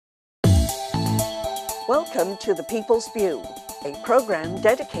Welcome to The People's View, a program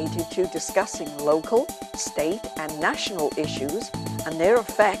dedicated to discussing local, state, and national issues and their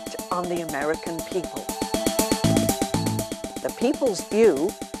effect on the American people. The People's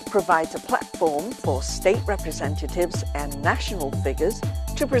View provides a platform for state representatives and national figures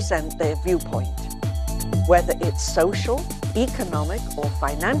to present their viewpoint. Whether it's social, economic, or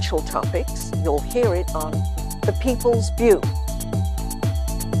financial topics, you'll hear it on The People's View.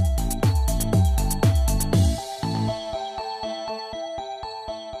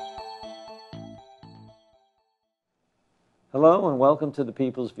 Hello and welcome to The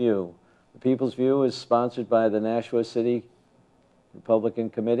People's View. The People's View is sponsored by the Nashua City Republican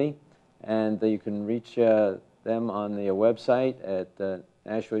Committee, and you can reach them on their website at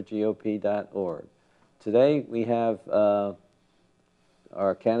nashuagop.org. Today we have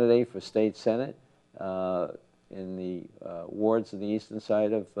our candidate for State Senate in the wards on the eastern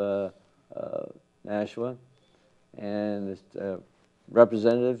side of Nashua, and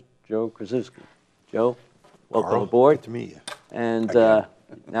Representative Joe Krasucki. Joe, welcome aboard. Good to meet you. And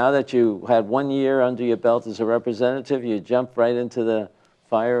now that you had 1 year under your belt as a representative, you jumped right into the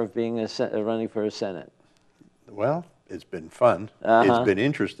fire of being running for a Senate. Well, it's been fun. It's been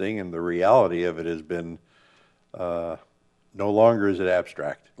interesting, and the reality of it has been no longer is it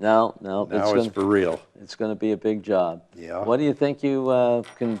abstract. No. Now it's for real. It's going to be a big job. Yeah. What do you think you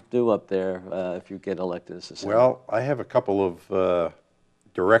can do up there if you get elected as a senator? Well, I have a couple of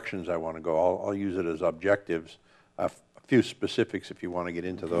directions I want to go. I'll use it as objectives. A few specifics if you want to get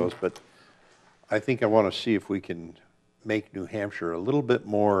into those, but I think I want to see if we can make New Hampshire a little bit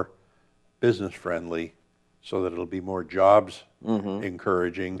more business friendly so that it'll be more jobs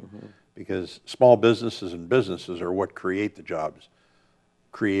encouraging, because small businesses and businesses are what create the jobs,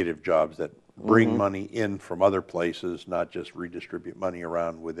 creative jobs that bring money in from other places, not just redistribute money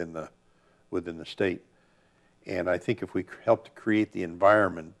around within the state. And I think if we help to create the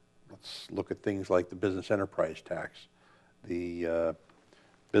environment, let's look at things like the business enterprise tax, the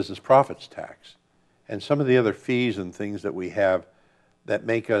business profits tax, and some of the other fees and things that we have that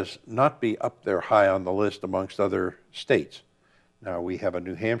make us not be up there high on the list amongst other states. Now, we have a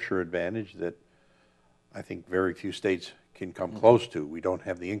New Hampshire advantage that I think very few states can come close to. We don't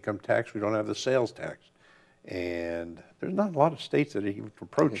have the income tax, we don't have the sales tax, and there's not a lot of states that even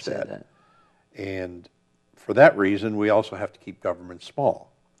approach that. And for that reason, we also have to keep government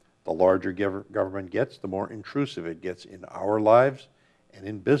small. The larger government gets, the more intrusive it gets in our lives and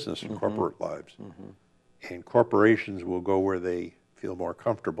in business and corporate lives. And corporations will go where they feel more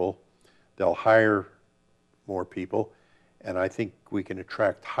comfortable. They'll hire more people, and I think we can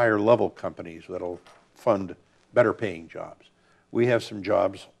attract higher level companies that'll fund better paying jobs. We have some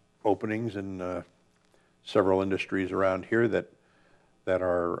jobs openings in several industries around here that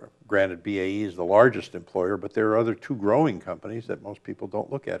are, granted, BAE is the largest employer, but there are other two growing companies that most people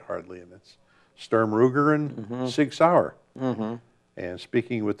don't look at hardly, and it's Sturm Ruger and Sig Sauer. And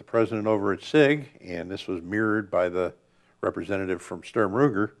speaking with the president over at Sig, and this was mirrored by the representative from Sturm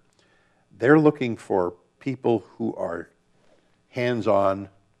Ruger, they're looking for people who are hands-on,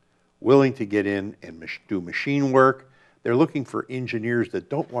 willing to get in and do machine work. They're looking for engineers that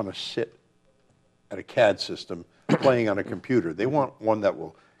don't want to sit at a CAD system playing on a computer. They want one that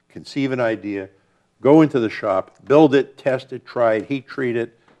will conceive an idea, go into the shop, build it, test it, try it, heat treat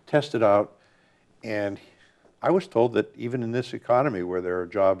it, test it out. And I was told that even in this economy where their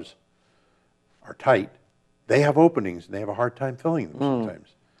jobs are tight, they have openings and they have a hard time filling them sometimes.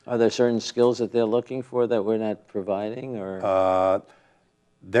 Are there certain skills that they're looking for that we're not providing, or?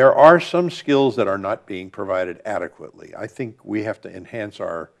 There are some skills that are not being provided adequately. I think we have to enhance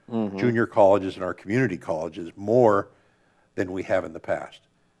our junior colleges and our community colleges more than we have in the past,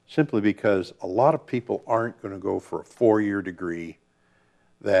 simply because a lot of people aren't going to go for a 4-year degree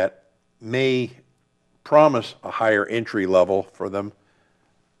that may promise a higher entry level for them,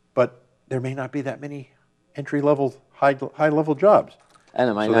 but there may not be that many entry level, high level jobs. And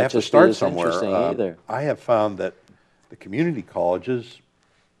it might so not they have just to start be as somewhere. interesting either. I have found that the community colleges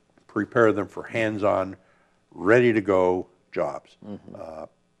prepare them for hands-on, ready-to-go jobs.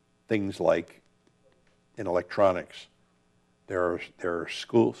 Things like in electronics, there are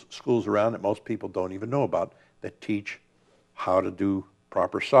schools around that most people don't even know about that teach how to do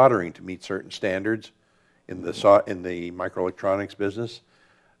proper soldering to meet certain standards in the microelectronics business.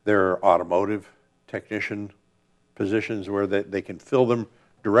 There are automotive technician positions where they can fill them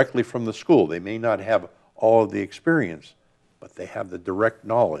directly from the school. They may not have all of the experience, but they have the direct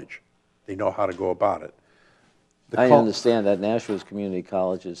knowledge. They know how to go about it. I understand that Nashua's community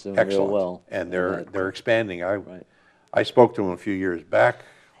college is doing real well. And they're expanding. I spoke to them a few years back,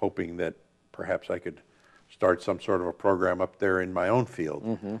 hoping that perhaps I could start some sort of a program up there in my own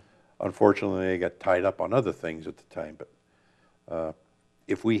field. Unfortunately, I got tied up on other things at the time, but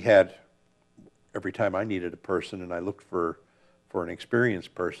if we had, every time I needed a person and I looked for an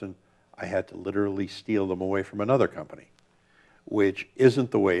experienced person, I had to literally steal them away from another company, which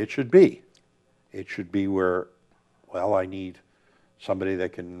isn't the way it should be. It should be where, well, I need somebody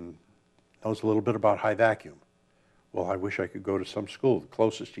that knows a little bit about high vacuum. Well, I wish I could go to some school. The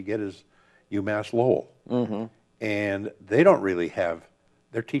closest you get is UMass Lowell. And they don't really have,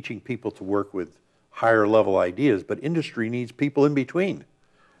 they're teaching people to work with higher level ideas, but industry needs people in between.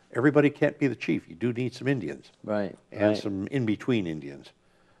 Everybody can't be the chief. You do need some Indians. Right. And some in-between Indians.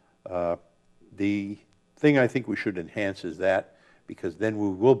 The thing I think we should enhance is that, because then we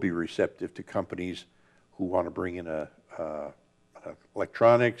will be receptive to companies who want to bring in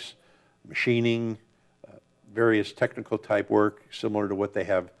electronics, machining, various technical type work, similar to what they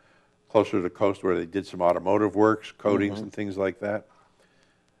have closer to the coast where they did some automotive works, coatings and things like that.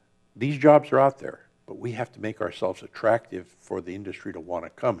 These jobs are out there, but we have to make ourselves attractive for the industry to want to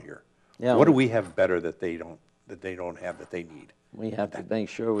come here. Yeah, what do we have better that they don't have that they need? We have to make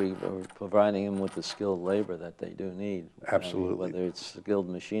sure we're providing them with the skilled labor that they do need. Absolutely. Whether it's skilled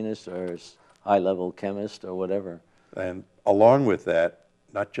machinist or high-level chemist or whatever. And along with that,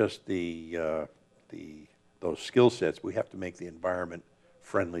 not just those skill sets, we have to make the environment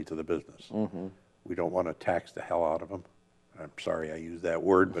friendly to the business. We don't want to tax the hell out of them. I'm sorry I use that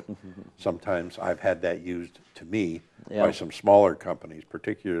word, but sometimes I've had that used to me by some smaller companies,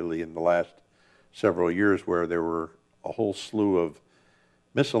 particularly in the last several years, where there were a whole slew of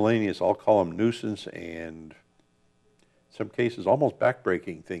miscellaneous, I'll call them nuisance, and in some cases almost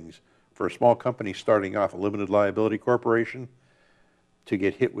backbreaking things for a small company starting off, a limited liability corporation, to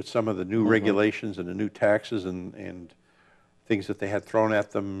get hit with some of the new regulations and the new taxes and things that they had thrown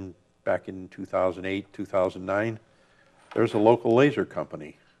at them back in 2008, 2009. There's a local laser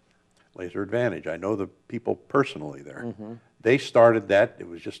company, Laser Advantage. I know the people personally there. They started that. It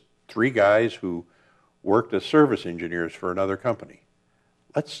was just 3 guys who worked as service engineers for another company.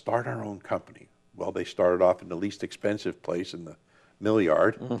 Let's start our own company. Well, they started off in the least expensive place in the mill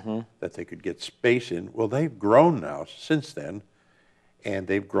yard that they could get space in. Well, they've grown now since then, and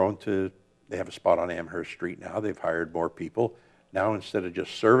they've grown to, they have a spot on Amherst Street now. They've hired more people. Now, instead of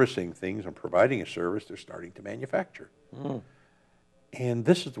just servicing things and providing a service, they're starting to manufacture. And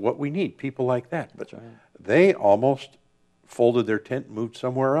this is what we need, people like that. But they almost folded their tent and moved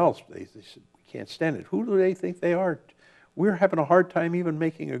somewhere else. They said, we can't stand it. Who do they think they are? We're having a hard time even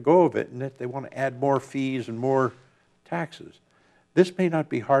making a go of it, and that they want to add more fees and more taxes. This may not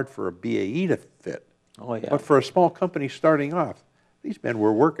be hard for a BAE to fit, but for a small company starting off, these men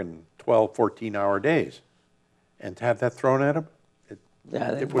were working 12, 14-hour days. And to have that thrown at them,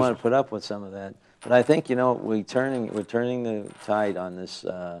 they want to put up with some of that. But I think, you know, we're turning the tide on this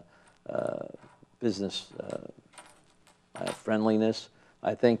business friendliness.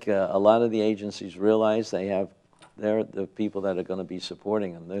 I think a lot of the agencies realize they're the people that are going to be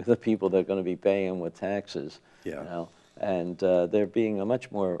supporting them. They're the people that are going to be paying them with taxes. You know? And they're being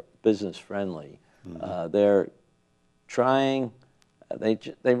much more business friendly. They're trying.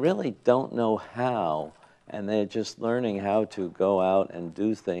 They really don't know how, and they're just learning how to go out and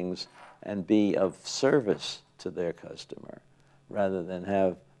do things and be of service to their customer, rather than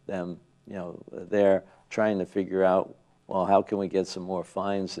have them, you know, they're trying to figure out, well, how can we get some more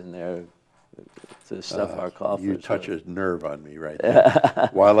fines in there to stuff our coffers? You touch a nerve on me right there.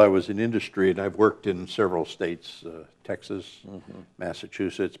 While I was in industry, and I've worked in several states, Texas,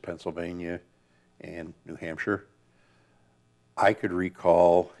 Massachusetts, Pennsylvania, and New Hampshire, I could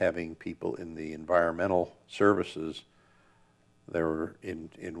recall having people in the environmental services. There were in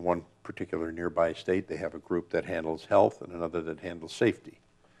one particular nearby state, they have a group that handles health and another that handles safety.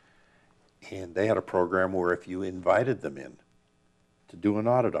 And they had a program where if you invited them in to do an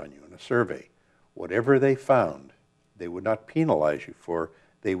audit on you and a survey, whatever they found, they would not penalize you for.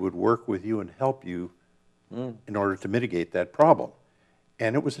 They would work with you and help you in order to mitigate that problem.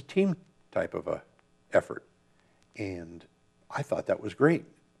 And it was a team type of a effort. And I thought that was great.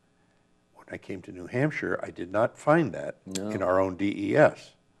 When I came to New Hampshire, I did not find that in our own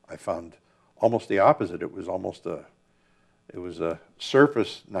DES. I found almost the opposite. It was almost a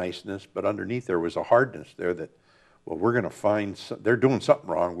surface niceness, but underneath there was a hardness there that, well, we're going to find, they're doing something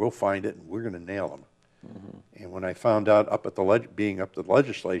wrong, we'll find it, and we're going to nail them. And when I found out being up at the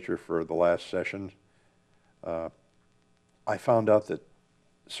legislature for the last session, I found out that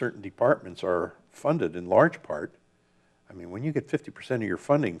certain departments are funded in large part. I mean, when you get 50% of your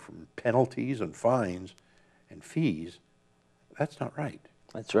funding from penalties and fines and fees, that's not right.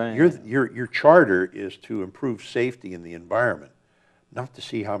 That's right. Your charter is to improve safety in the environment, not to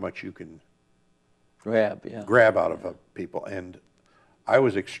see how much you can grab out of people. And I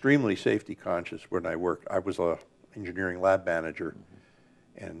was extremely safety conscious when I worked. I was a engineering lab manager,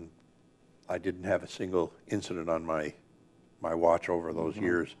 and I didn't have a single incident on my watch over those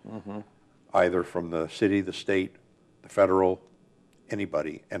years, either from the city, the state, the federal,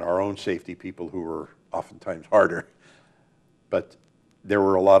 anybody, and our own safety people who were oftentimes harder. But there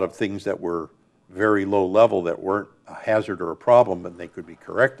were a lot of things that were very low level that weren't a hazard or a problem, and they could be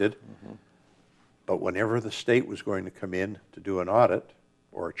corrected. But whenever the state was going to come in to do an audit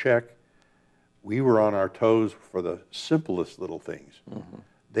or a check, we were on our toes for the simplest little things.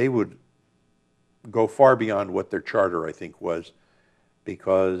 They would go far beyond what their charter, I think, was,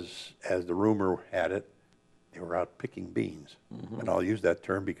 because, as the rumor had it, they were out picking beans. And I'll use that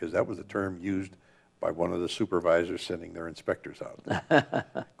term because that was the term used by one of the supervisors sending their inspectors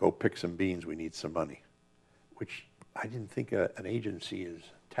out. Go pick some beans, we need some money, which I didn't think an agency is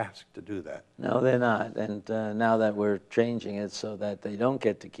tasked to do that. No, they're not. And now that we're changing it so that they don't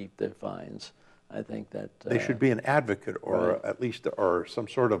get to keep their fines, I think that they should be an advocate, or at least, or some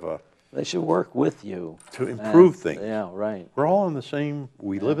sort of a. They should work with you to improve things. Yeah, right. We're all on the same.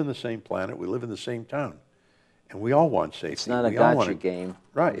 We live in the same planet. We live in the same town, and we all want safety. It's not a gotcha game,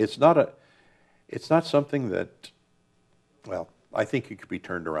 right? It's not a. It's not something that. Well, I think it could be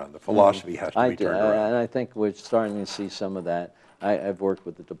turned around. The philosophy has to be turned around. And I think we're starting to see some of that. I've worked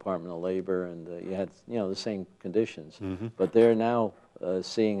with the Department of Labor, and you had the same conditions, but they're now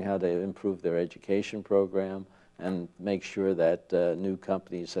seeing how to improve their education program and make sure that new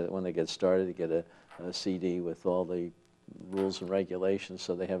companies, when they get started, get a CD with all the rules and regulations,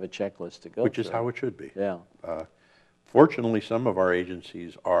 so they have a checklist to go Which through. is how it should be. Yeah. Fortunately, some of our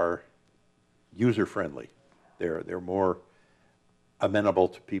agencies are user-friendly. They're more amenable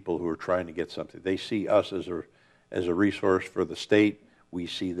to people who are trying to get something. They see us as a resource for the state. We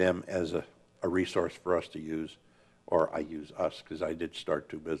see them as a resource for us to use, or I use us because I did start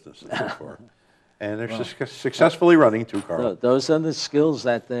two businesses before. And they're successfully running too, Carl. Those are the skills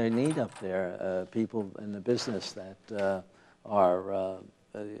that they need up there, people in the business that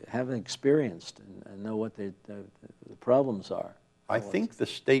have experienced and know what the problems are. I think the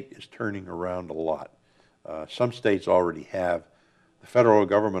state is turning around a lot. Some states already have. The federal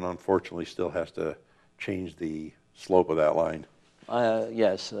government, unfortunately, still has to change the slope of that line.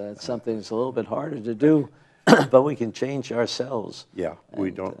 Yes, that's something that's a little bit harder to do, but we can change ourselves. Yeah,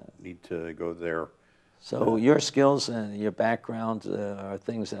 we don't need to go there. So your skills and your background are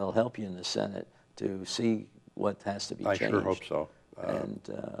things that will help you in the Senate to see what has to be changed. I sure hope so. And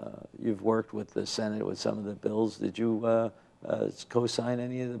you've worked with the Senate with some of the bills. Did you co-sign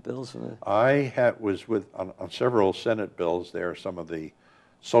any of the bills? I was on several Senate bills. There are some of the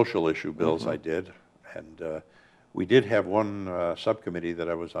social issue bills I did. And we did have one subcommittee that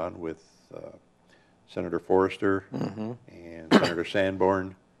I was on with Senator Forrester and Senator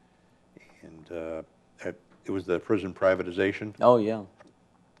Sanborn, and it was the prison privatization. Oh, yeah.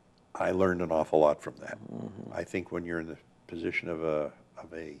 I learned an awful lot from that. I think when you're in the position of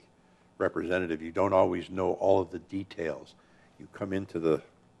a representative, you don't always know all of the details. You come into the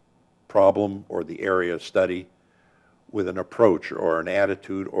problem or the area of study with an approach or an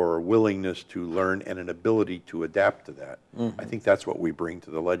attitude or a willingness to learn and an ability to adapt to that. I think that's what we bring to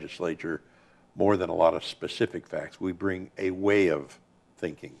the legislature more than a lot of specific facts. We bring a way of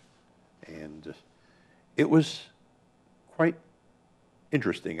thinking. And it was quite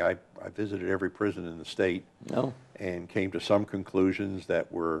interesting. I visited every prison in the state and came to some conclusions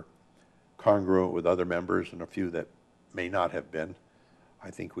that were congruent with other members and a few that may not have been. I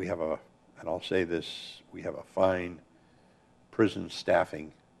think we have and I'll say this, we have a fine prison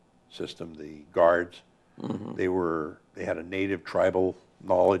staffing system. The guards, they had a native tribal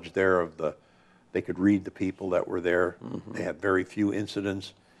knowledge there they could read the people that were there. They had very few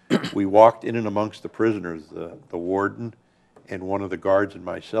incidents. We walked in and amongst the prisoners, the warden and one of the guards and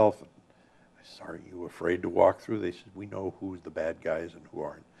myself. I said, "Are you afraid to walk through?" They said, "We know who's the bad guys and who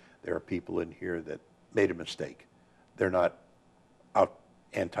aren't. There are people in here that made a mistake. They're not out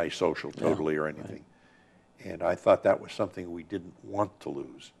antisocial totally or anything." Right. And I thought that was something we didn't want to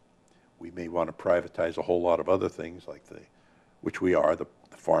lose. We may want to privatize a whole lot of other things, like which we are, the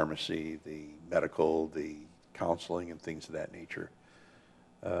pharmacy, the medical, the counseling, and things of that nature.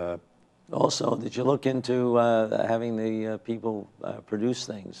 Also, did you look into having the people produce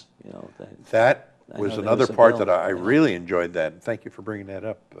things? That was another part that I really enjoyed that, and thank you for bringing that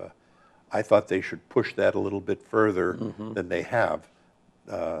up. I thought they should push that a little bit further than they have.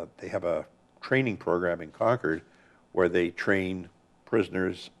 They have a training program in Concord where they train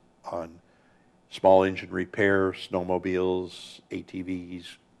prisoners on small engine repair, snowmobiles, ATVs,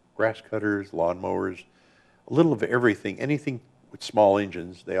 grass cutters, lawnmowers, a little of everything, anything with small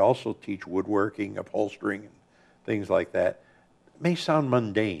engines. They also teach woodworking, upholstering, and things like that. It may sound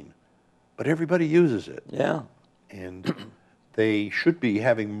mundane, but everybody uses it. Yeah. And they should be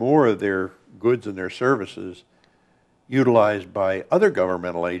having more of their goods and their services utilized by other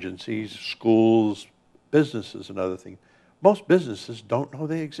governmental agencies, schools, businesses, and other things. Most businesses don't know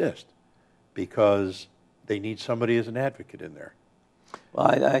they exist because they need somebody as an advocate in there. Well,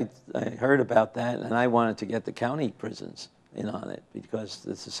 I heard about that, and I wanted to get the county prisons in on it because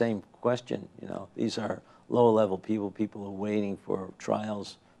it's the same question. You know, these are low-level people. People are waiting for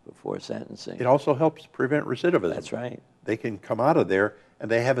trials before sentencing. It also helps prevent recidivism. That's right. They can come out of there, and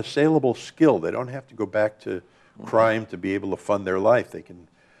they have a saleable skill. They don't have to go back to crime to be able to fund their life. They can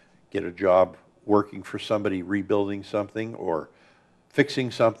get a job working for somebody, rebuilding something, or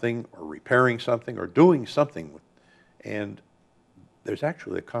fixing something, or repairing something, or doing something. And there's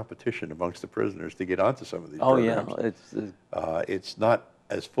actually a competition amongst the prisoners to get onto some of these programs. Yeah, it's not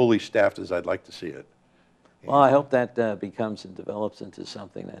as fully staffed as I'd like to see it. Well, I hope that becomes and develops into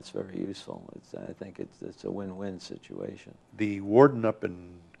something that's very useful. I think it's a win-win situation. The warden up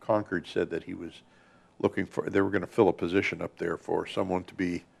in Concord said that he was looking for, they were going to fill a position up there for someone to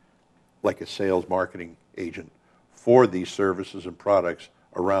be like a sales marketing agent for these services and products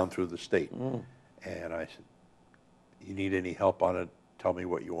around through the state. And I said, you need any help on it, tell me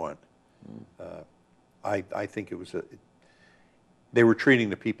what you want. I think it was they were treating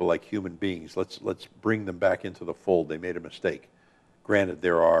the people like human beings. Let's bring them back into the fold. They made a mistake. Granted,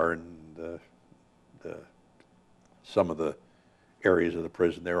 there are in some of the areas of the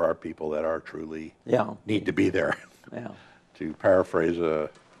prison, there are people that are truly need to be there. To paraphrase, who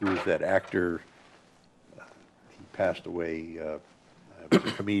was that actor? He passed away. A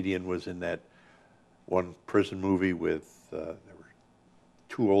comedian was in that one prison movie with, there were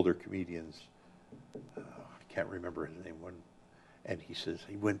two older comedians. I can't remember his name. And he says,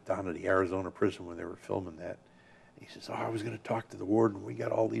 he went down to the Arizona prison when they were filming that. He says, oh, I was going to talk to the warden. We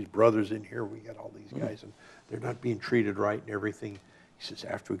got all these brothers in here. We got all these guys, and they're not being treated right and everything. He says,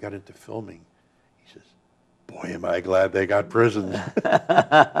 after we got into filming, he says, boy, am I glad they got prisons.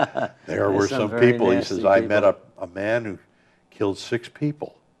 There were some people. He says, I met a man who killed 6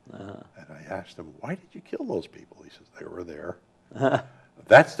 people. And I asked him, why did you kill those people? He says, they were there.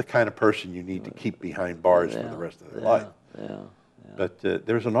 That's the kind of person you need to keep behind bars for the rest of their life. But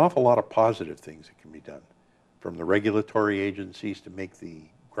there's an awful lot of positive things that can be done, from the regulatory agencies to make the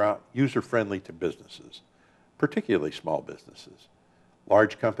ground user-friendly to businesses, particularly small businesses.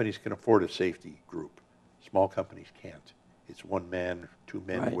 Large companies can afford a safety group. Small companies can't. It's one man, 2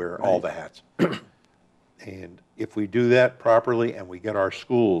 men wear all the hats. And if we do that properly and we get our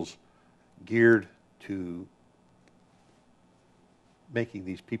schools geared to making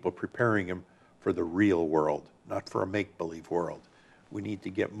these people, preparing them for the real world, not for a make-believe world. We need to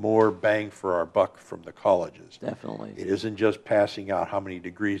get more bang for our buck from the colleges. Definitely. It isn't just passing out how many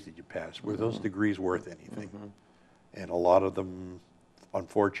degrees did you pass. Were those degrees worth anything? And a lot of them,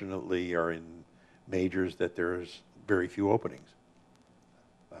 unfortunately, are in majors that there's very few openings.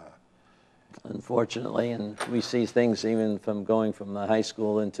 Unfortunately, and we see things even from going from the high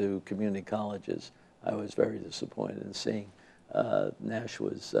school into community colleges. I was very disappointed in seeing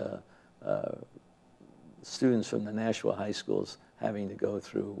Nashua's students from the Nashua high schools having to go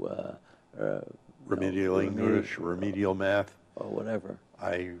through remedial English, remedial math, or whatever.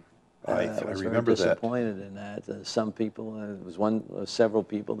 I was remember very disappointed in that. Some people, it was several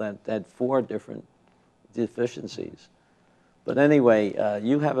people that had 4 different deficiencies. But anyway,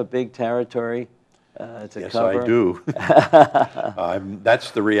 you have a big territory to cover. Yes, I do.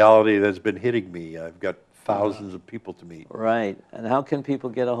 That's the reality that's been hitting me. I've got thousands of people to meet. Right. And how can people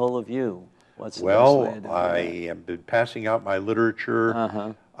get a hold of you? What's the best way Well, to do I that? have been passing out my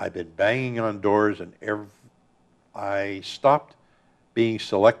literature. I've been banging on doors, and I stopped being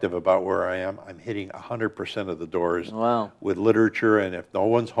selective about where I am. I'm hitting 100% of the doors with literature, and if no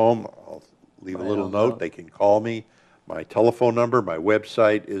one's home, I'll leave a little note. They can call me. My telephone number, my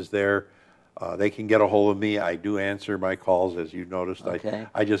website is there. They can get a hold of me. I do answer my calls, as you noticed.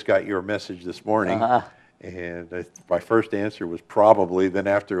 I just got your message this morning, and my first answer was probably, then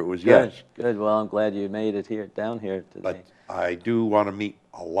after it was yes. Good. Well, I'm glad you made it down here today. But I do want to meet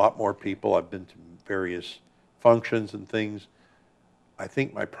a lot more people. I've been to various functions and things. I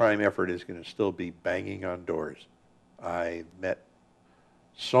think my prime effort is going to still be banging on doors. I met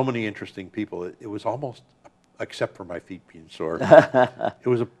so many interesting people. It was almost, except for my feet being sore, it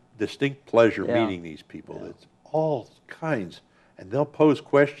was a distinct pleasure meeting these people. It's all kinds and they'll pose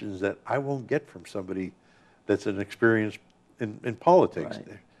questions that I won't get from somebody that's an experienced in politics.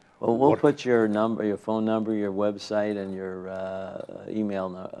 Right. Well, we'll put your number, your phone number, your website, and your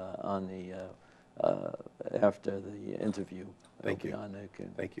email on the after the interview. Thank you. On there.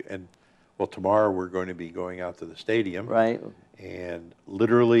 Thank you. And well, tomorrow we're going to be going out to the stadium. Right. And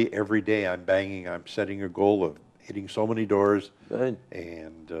literally every day I'm setting a goal of hitting so many doors. Good.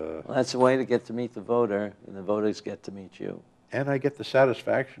 And well, that's a way to get to meet the voter, and the voters get to meet you. And I get the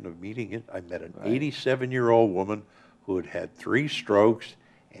satisfaction of meeting it. I met an 87-year-old woman who had had 3 strokes,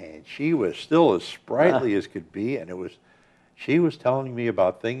 and she was still as sprightly as could be. And she was telling me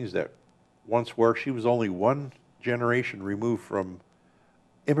about things that once were, she was only 1 generation removed from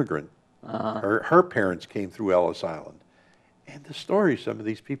immigrant. Her parents came through Ellis Island. And the stories some of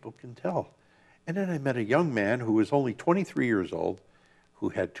these people can tell. And then I met a young man who was only 23 years old, who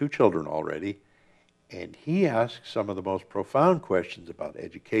had 2 children already, and he asked some of the most profound questions about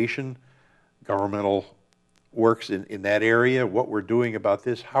education, governmental works in that area, what we're doing about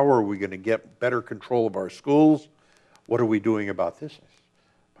this, how are we going to get better control of our schools, what are we doing about this?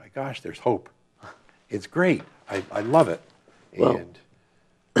 My gosh, there's hope. It's great. I love it. Well, and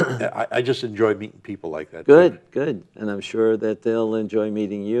I just enjoy meeting people like that. Good, too. good. And I'm sure that they'll enjoy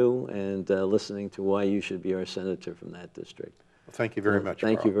meeting you and listening to why you should be our senator from that district. Well, thank you very much,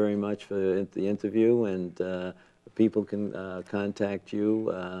 Thank Carl. you very much for the interview, and people can contact you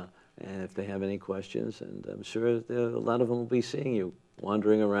and if they have any questions, and I'm sure a lot of them will be seeing you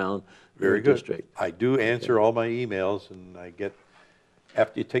wandering around Very the good. district. I do answer all my emails, and I get,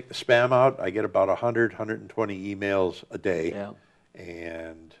 after you take the spam out, I get about 100, 120 emails a day. Yeah.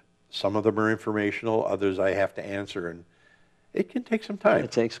 And some of them are informational, others I have to answer, and it can take some time.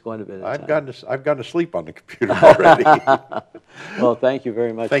 It takes quite a bit of I've time. I've gone to sleep on the computer already. Well, thank you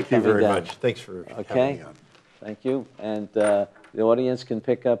very much. Thank for you coming very down. much. Thanks for having Okay. me on. Thank you. And the audience can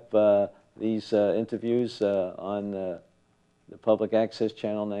pick up these interviews on the Public Access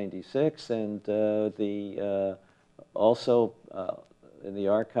Channel 96, and also in the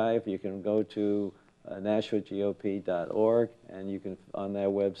archive, you can go to NashuaGOP.org, and you can, on their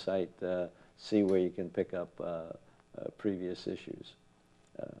website, see where you can pick up previous issues.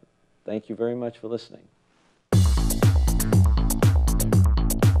 Thank you very much for listening.